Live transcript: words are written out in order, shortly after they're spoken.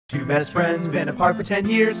Two best friends, been apart for 10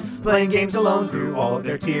 years, playing games alone through all of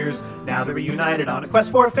their tears. Now they're reunited on a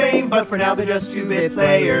quest for fame, but for now they're just 2-bit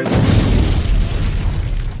players.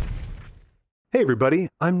 Hey everybody,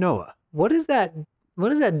 I'm Noah. What is that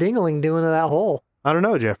dingling doing to that hole? I don't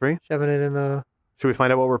know, Jeffrey. Shoving it in the... Should we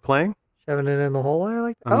find out what we're playing? Shoving it in the hole there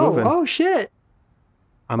like that? I'm moving. Oh, shit.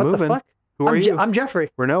 I'm what moving. The fuck? Who are you? I'm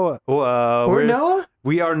Jeffrey. We're Noah. We're Noah?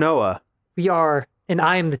 We are Noah. We are, and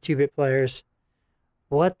I am the 2-bit players.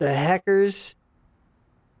 What the heckers?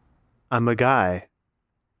 I'm a guy.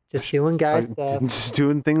 Just doing guy stuff. Just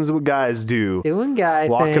doing things that guys do. Doing guy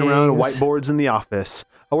Walking things. around with whiteboards in the office.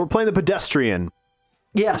 Oh, we're playing the Pedestrian.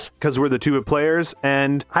 Yes. Because we're the 2-bit players,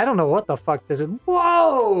 and... I don't know what the fuck this is.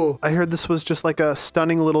 Whoa! I heard this was just like a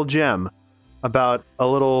stunning little gem about a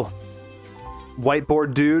little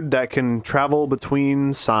whiteboard dude that can travel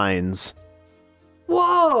between signs.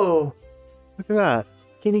 Whoa! Look at that.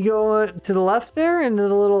 Can you go to the left there into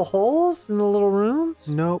the little holes in the little rooms?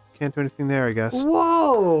 Nope, can't do anything there, I guess.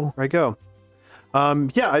 Whoa! There I go.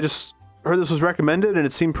 Yeah, I just heard this was recommended and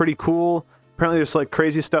it seemed pretty cool. Apparently there's like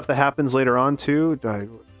crazy stuff that happens later on too. Do I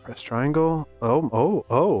press triangle?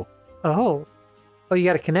 Oh, you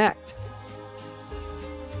gotta connect.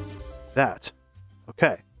 that.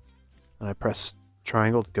 Okay. And I press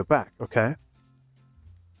triangle to go back. Okay.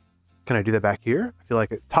 Can I do that back here? I feel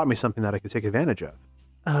like it taught me something that I could take advantage of.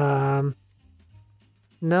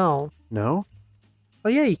 No. No? Oh,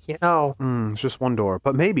 yeah, you can't. Oh. It's just one door.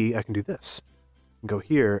 But maybe I can do this. Go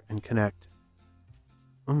here and connect.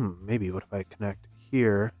 Maybe. What if I connect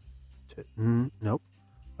here to... nope.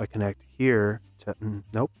 If I connect here to...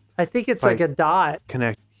 nope. I think it's like a dot.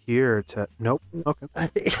 Connect here to... Nope. Okay. I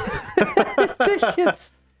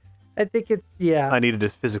think it's, yeah. I needed to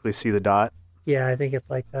physically see the dot. Yeah, I think it's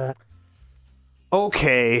like that.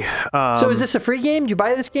 Okay. So is this a free game? Did you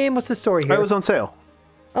buy this game? What's the story here? It was on sale.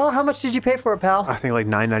 Oh, how much did you pay for it, pal? I think like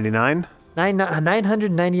 $9.99.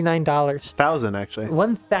 $999. 1,000 actually.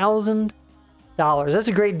 $1,000. That's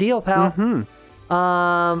a great deal, pal.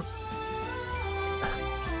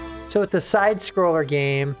 So it's a side-scroller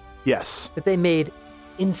game. Yes. That they made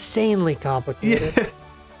insanely complicated. Yeah.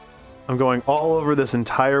 I'm going all over this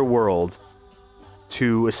entire world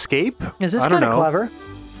to escape. Is this kind of clever?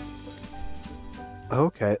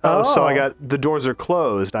 Okay. Oh, so I got the doors are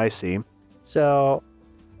closed. I see. So,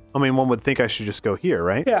 I mean, one would think I should just go here,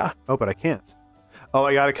 right? Yeah. Oh, but I can't. Oh,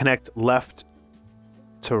 I got to connect left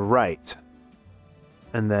to right,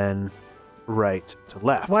 and then right to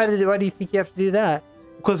left. Why do you think you have to do that?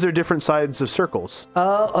 Because they're different sides of circles.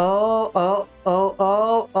 Oh.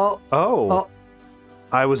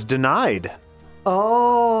 I was denied.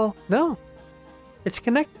 Oh, no. It's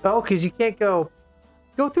connected. Oh, because you can't go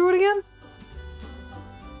through it again?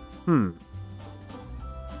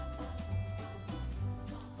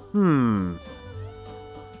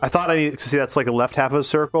 I thought I needed to see that's like a left half of a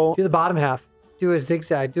circle. Do the bottom half. Do a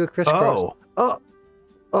zigzag. Do a crisscross. Oh.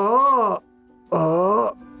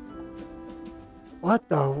 What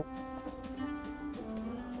the?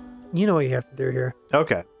 You know what you have to do here.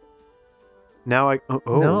 Okay. Now I...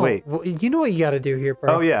 no. Wait. You know what you got to do here,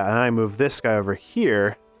 bro. Oh, yeah. And I move this guy over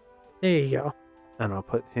here. There you go. And I'll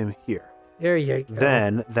put him here. There you go.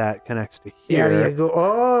 Then that connects to here. There you go.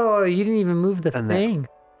 Oh, you didn't even move the and thing.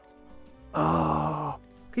 Oh.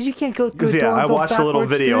 Because you can't go through the door yeah, and I go watched a little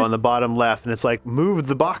backwards, video dude. on the bottom left, and it's like, move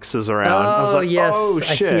the boxes around. I was like, yes. oh, shit.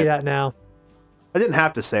 I see that now. I didn't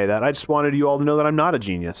have to say that. I just wanted you all to know that I'm not a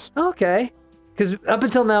genius. Okay. Because up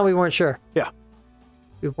until now, we weren't sure. Yeah.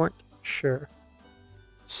 We weren't sure.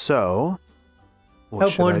 So, I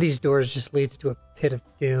hope one of these doors just leads to a pit of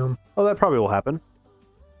doom. Oh, that probably will happen.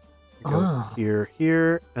 Go Oh. here,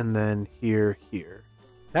 here, and then here, here.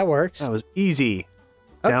 That works. That was easy.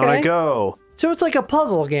 Down I go. So it's like a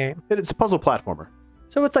puzzle game. It's a puzzle platformer.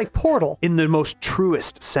 So it's like Portal. In the most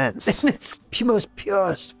truest sense. In its most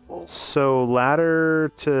purest form. So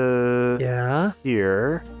ladder to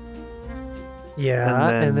here. Yeah,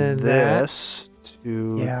 and then this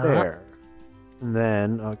to there. And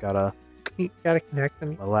then I you gotta connect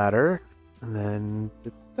them. A ladder, and then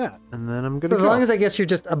that, and then I'm gonna. As long as I guess you're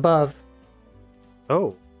just above.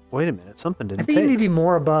 Oh, wait a minute! Something didn't. I think you need to be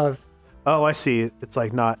more above. Oh, I see. It's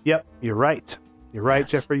like not. Yep, you're right. You're right,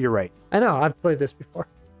 Jeffrey. You're right. I know. I've played this before.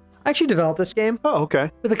 I actually developed this game. Oh,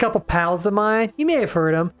 okay. With a couple pals of mine. You may have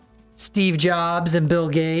heard them. Steve Jobs and Bill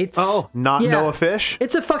Gates. Oh, not Noah Fish?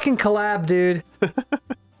 It's a fucking collab, dude.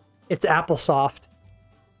 It's Applesoft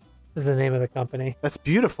is the name of the company. That's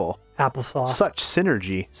beautiful. Applesauce. Such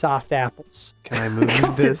synergy. Soft apples. Can I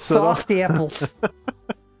move this? Soft apples.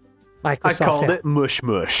 Microsoft. I called it mush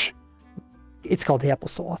mush. It's called the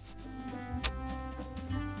applesauce.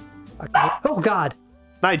 Oh God!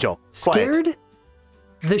 Nigel, quiet. Scared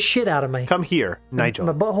the shit out of me. Come here, Nigel.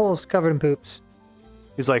 My butthole's covered in poops.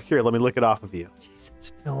 He's like, here, let me lick it off of you.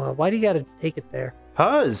 Jesus, Noah, why do you gotta take it there?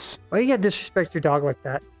 Cuz. Why you gotta disrespect your dog like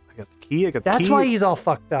that? I got the key, That's why he's all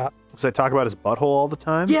fucked up. Because I talk about his butthole all the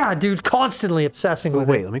time? Yeah, dude, constantly obsessing with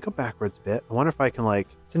wait, it. let me go backwards a bit. I wonder if I can, like...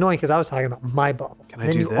 It's annoying because I was talking about my butthole. Can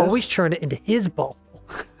I do you this? always turn it into his butthole.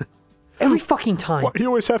 Every fucking time. Why do you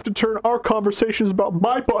always have to turn our conversations about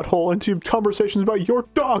my butthole into conversations about your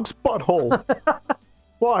dog's butthole?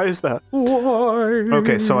 Why is that? Why?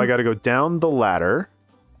 Okay, so I gotta go down the ladder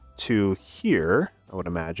to here, I would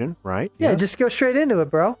imagine, right? Yeah, Yes? just go straight into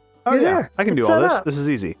it, bro. Oh, You're yeah. there. I can do It's all set this. up. This is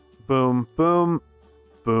easy. Boom, boom,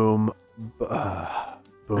 boom, boom,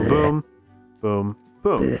 boom, boom,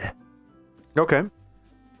 boom. Okay.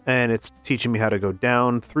 And it's teaching me how to go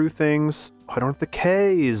down through things. Oh, I don't have the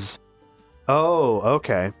Ks. Oh,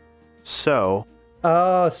 okay. So.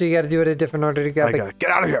 Oh, so you got to do it a different order to go. I gotta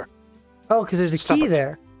get out of here. Oh, because there's a Stop key it.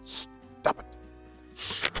 there. Stop it.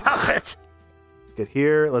 Stop it. Get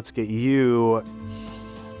here. Let's get you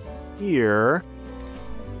here.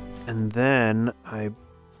 And then I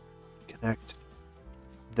connect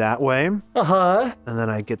that way. Uh-huh. And then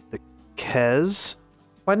I get the Kes.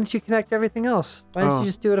 Why didn't you connect everything else? Why didn't Oh. you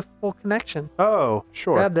just do it a full connection? Oh,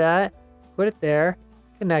 sure. Grab that, put it there,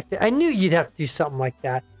 connect it. I knew you'd have to do something like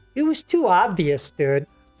that. It was too obvious, dude.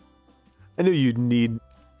 I knew you'd need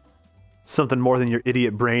something more than your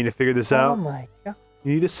idiot brain to figure this Oh out. my God.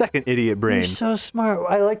 You need a second idiot brain. You're so smart.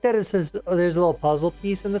 I like that it says there's a little puzzle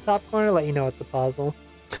piece in the top corner to let you know it's a puzzle.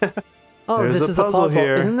 Oh, There's this a is a puzzle puzzle.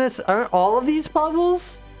 here. Aren't all of these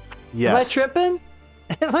puzzles? Yes. Am I tripping?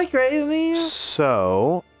 Am I crazy?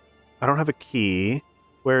 So, I don't have a key.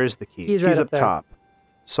 Where is the key? Key's right up there. top.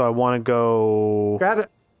 So I want to go... Grab it.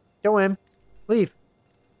 Go in. Leave.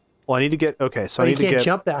 Well, I need to get... Okay, so Oh, I you need to can't get...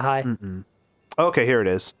 jump that high. Mm-mm. Okay, here it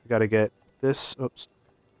is. I gotta get this... Oops.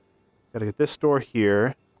 Gotta get this door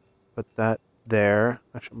here. Put that there.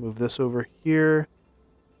 I should move this over here.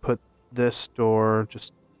 Put this door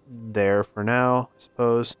just there for now, I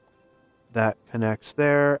suppose. That connects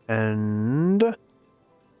there. And...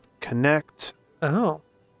 Connect. Oh.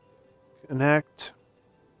 Connect.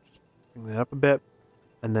 Bring that up a bit.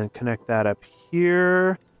 And then connect that up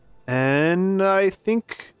here. And I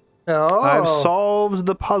think Oh. I've solved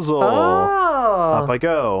the puzzle. Oh. Up I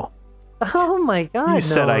go. Oh my God. You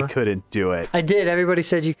said I Noah. couldn't do it. I did. Everybody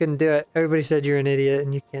said you couldn't do it. Everybody said you're an idiot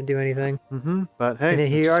and you can't do anything. Mm-hmm. But hey, And here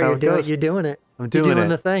that's you just are. how You're it doing. goes. You're doing it. I'm You're doing doing it.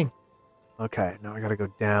 the thing. Okay, now I gotta go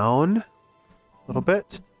down a little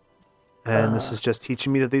bit. And this is just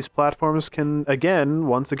teaching me that these platforms can,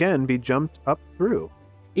 once again, be jumped up through.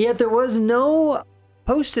 Yet there was no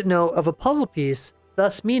post-it note of a puzzle piece,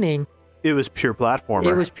 thus meaning It was pure platformer.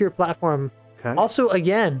 it was pure platform. Okay. Also,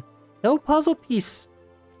 again, no puzzle piece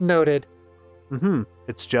noted. Mm-hmm.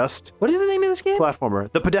 It's just What is the name of this game?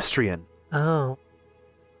 platformer. The Pedestrian. Oh,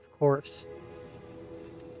 of course.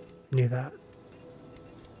 Knew that.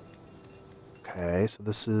 Okay, so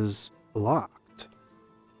this is blocked.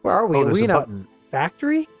 Where are we? Oh, Are there's we a in button. a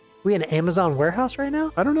factory? We in an Amazon warehouse right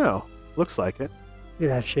now? I don't know. Looks like it. Look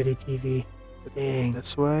at that shitty TV. Dang.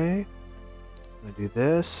 This way. I do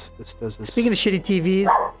this. This does this. Speaking of shitty TVs,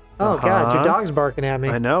 oh God, your Uh-huh. dog's barking at me.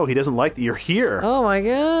 I know. He doesn't like that you're here. Oh my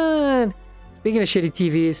God. Speaking of shitty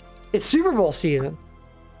TVs, it's Super Bowl season,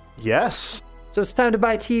 Yes. so it's time to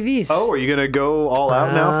buy TVs. Oh, are you going to go all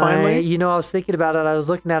out now, finally? You know, I was thinking about it. I was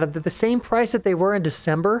looking at them. They're the same price that they were in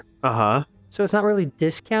December, Uh-huh. so it's not really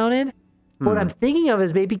discounted. But what I'm thinking of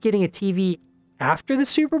is maybe getting a TV after the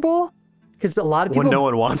Super Bowl, because a lot of people When no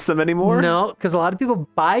one wants them anymore? No, because a lot of people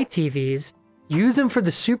buy TVs, use them for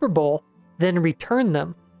the Super Bowl, then return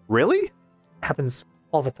them. Really? Happens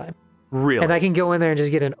all the time. Really? And I can go in there and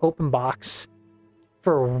just get an open box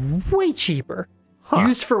for way cheaper, Huh.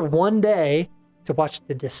 used for one day to watch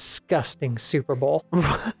the disgusting Super Bowl.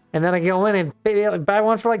 And then I go in and buy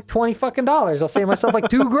one for like $20 fucking. I'll save myself like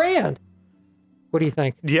 $2,000. What do you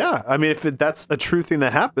think? Yeah. I mean, if that's a true thing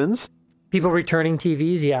that happens. People returning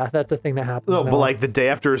TVs? Yeah, that's a thing that happens. No, but now. like the day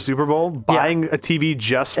after a Super Bowl, buying a TV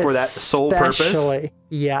just for that sole purpose? Especially,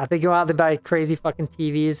 yeah, they go out, they buy crazy fucking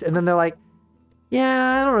TVs, and then they're like,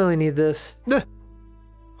 yeah, I don't really need this.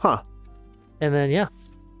 Huh. And then, yeah.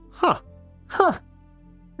 Huh. Huh.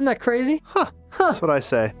 Isn't that crazy? Huh. Huh. That's what I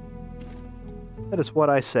say. That is what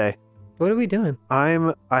I say. What are we doing?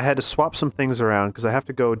 I had to swap some things around because I have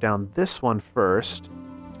to go down this one first.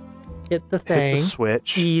 Hit the Hit thing. the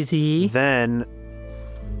switch. Easy. Then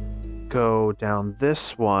go down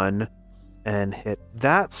this one and hit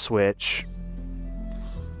that switch.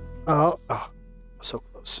 Oh, So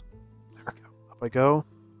close. There we go. Up I go.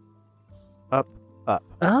 up, up.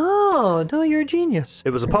 Oh, no, you're a genius.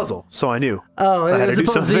 It was a puzzle, so I knew. Oh, I had it to was do a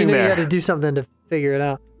puzzle, so you something knew you there. had to do something to figure it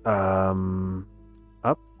out.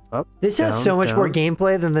 Up, up. This has down, so much more down.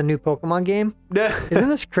 gameplay than the new Pokemon game. Isn't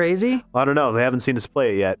this crazy? I don't know. They haven't seen us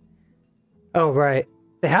play it yet. Oh, right.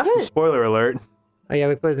 They haven't? Spoiler alert. Oh, yeah,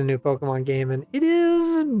 we played the new Pokemon game, and it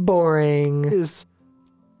is boring.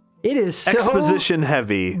 It is so exposition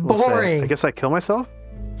heavy. We'll say. boring. I guess I kill myself?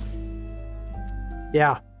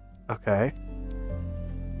 Yeah. Okay.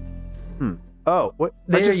 Oh, what?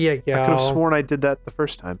 There you I could have go. sworn I did that the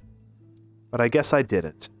first time. But I guess I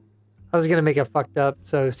didn't. I was going to make a fucked up,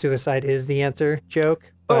 so suicide is the answer joke,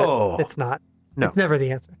 but Oh. it's not. No. It's never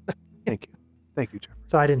the answer. Thank you. Thank you, Jeffrey.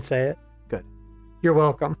 So I didn't say it. Good. You're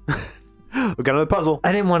welcome. We got another puzzle.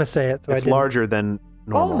 I didn't want to say it, so It's I didn't. larger than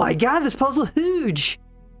normal. Oh my god, this puzzle's huge.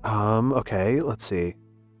 Okay, let's see.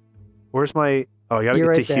 Where's my... Oh, I gotta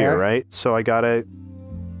You're get right to here, there. right? So I gotta...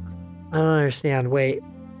 I don't understand. Wait.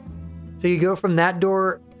 So you go from that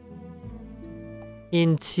door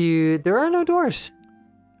into... There are no doors.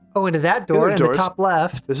 Oh, into that door there's in doors. the top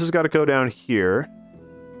left. This has got to go down here.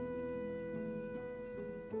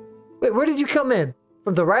 Wait, where did you come in?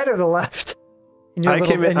 From the right or the left? In your I little,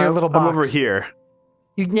 came in... in your little box. I'm over here.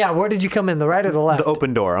 Yeah, where did you come in? The right or the left? The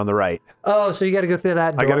open door on the right. Oh, so you got to go through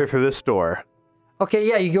that door. I gotta go through this door. Okay,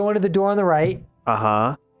 yeah, you go into the door on the right,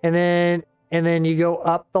 Uh-huh. and then you go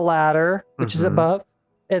up the ladder, which is above,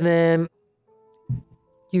 and then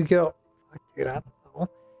you go. Fuck, dude, I don't know.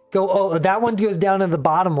 Go. Oh, that one goes down to the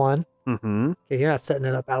bottom one. Mm-hmm. Okay, you're not setting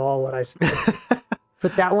it up at all. What I said.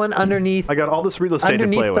 Put that one underneath. I got all this real estate to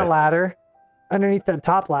underneath play the with. ladder, underneath the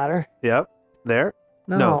top ladder. Yep. There.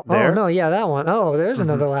 No, there. Oh no, yeah, that one. Oh, there's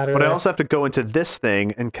another ladder. But I there. also have to go into this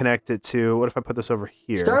thing and connect it to... What if I put this over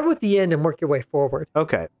here? Start with the end and work your way forward.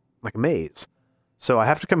 Okay. Like a maze. So I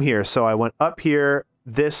have to come here. So I went up here.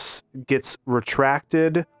 This gets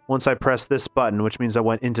retracted once I press this button, which means I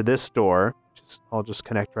went into this door. I'll just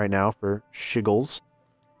connect right now for shiggles.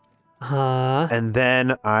 And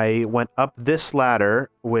then I went up this ladder,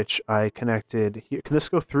 which I connected here. Can this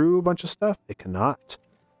go through a bunch of stuff? It cannot.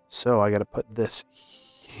 So I got to put this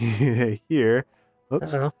here.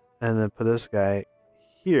 Oops. Uh-oh. And then put this guy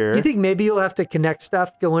here. You think maybe you'll have to connect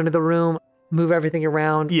stuff, go into the room, move everything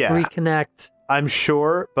around, Yeah. reconnect? I'm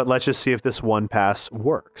sure, but let's just see if this one pass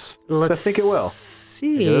works. 'Cause Let's I think it will.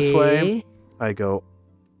 see. I go this way. I go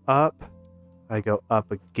up. I go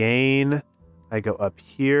up again. I go up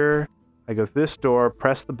here. I go through this door,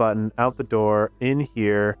 press the button, out the door, in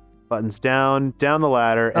here, buttons down, down the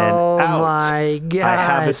ladder, and Oh out. my god. I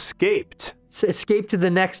have escaped. Escape to the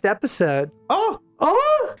next episode. Oh!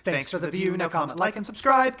 Oh! Thanks for the view. Now comment, like, and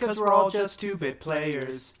subscribe, because we're all just 2-bit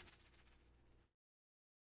players.